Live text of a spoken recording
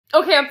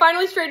Okay, I'm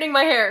finally straightening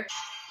my hair.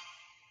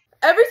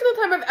 Every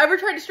single time I've ever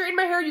tried to straighten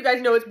my hair, you guys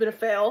know it's been a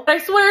fail. I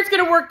swear it's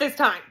gonna work this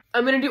time.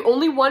 I'm gonna do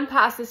only one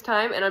pass this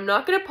time, and I'm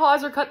not gonna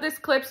pause or cut this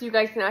clip so you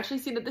guys can actually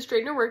see that the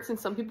straightener works, and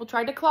some people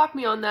tried to clock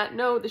me on that.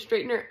 No, the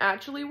straightener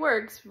actually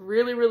works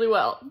really, really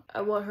well.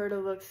 I want her to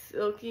look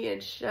silky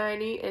and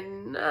shiny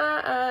and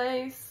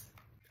nice.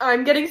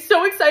 I'm getting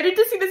so excited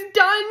to see this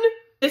done.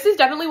 This is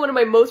definitely one of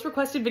my most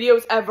requested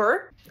videos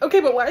ever. Okay,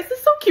 but why is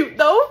this so cute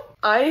though?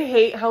 I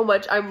hate how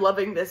much I'm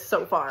loving this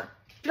so far.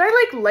 Should I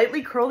like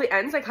lightly curl the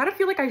ends? I kind of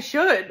feel like I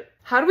should.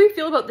 How do we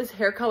feel about this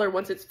hair color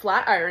once it's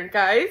flat ironed,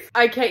 guys?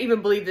 I can't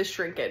even believe this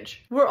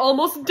shrinkage. We're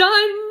almost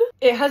done.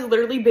 It has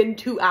literally been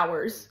 2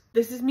 hours.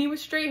 This is me with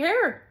straight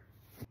hair.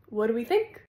 What do we think?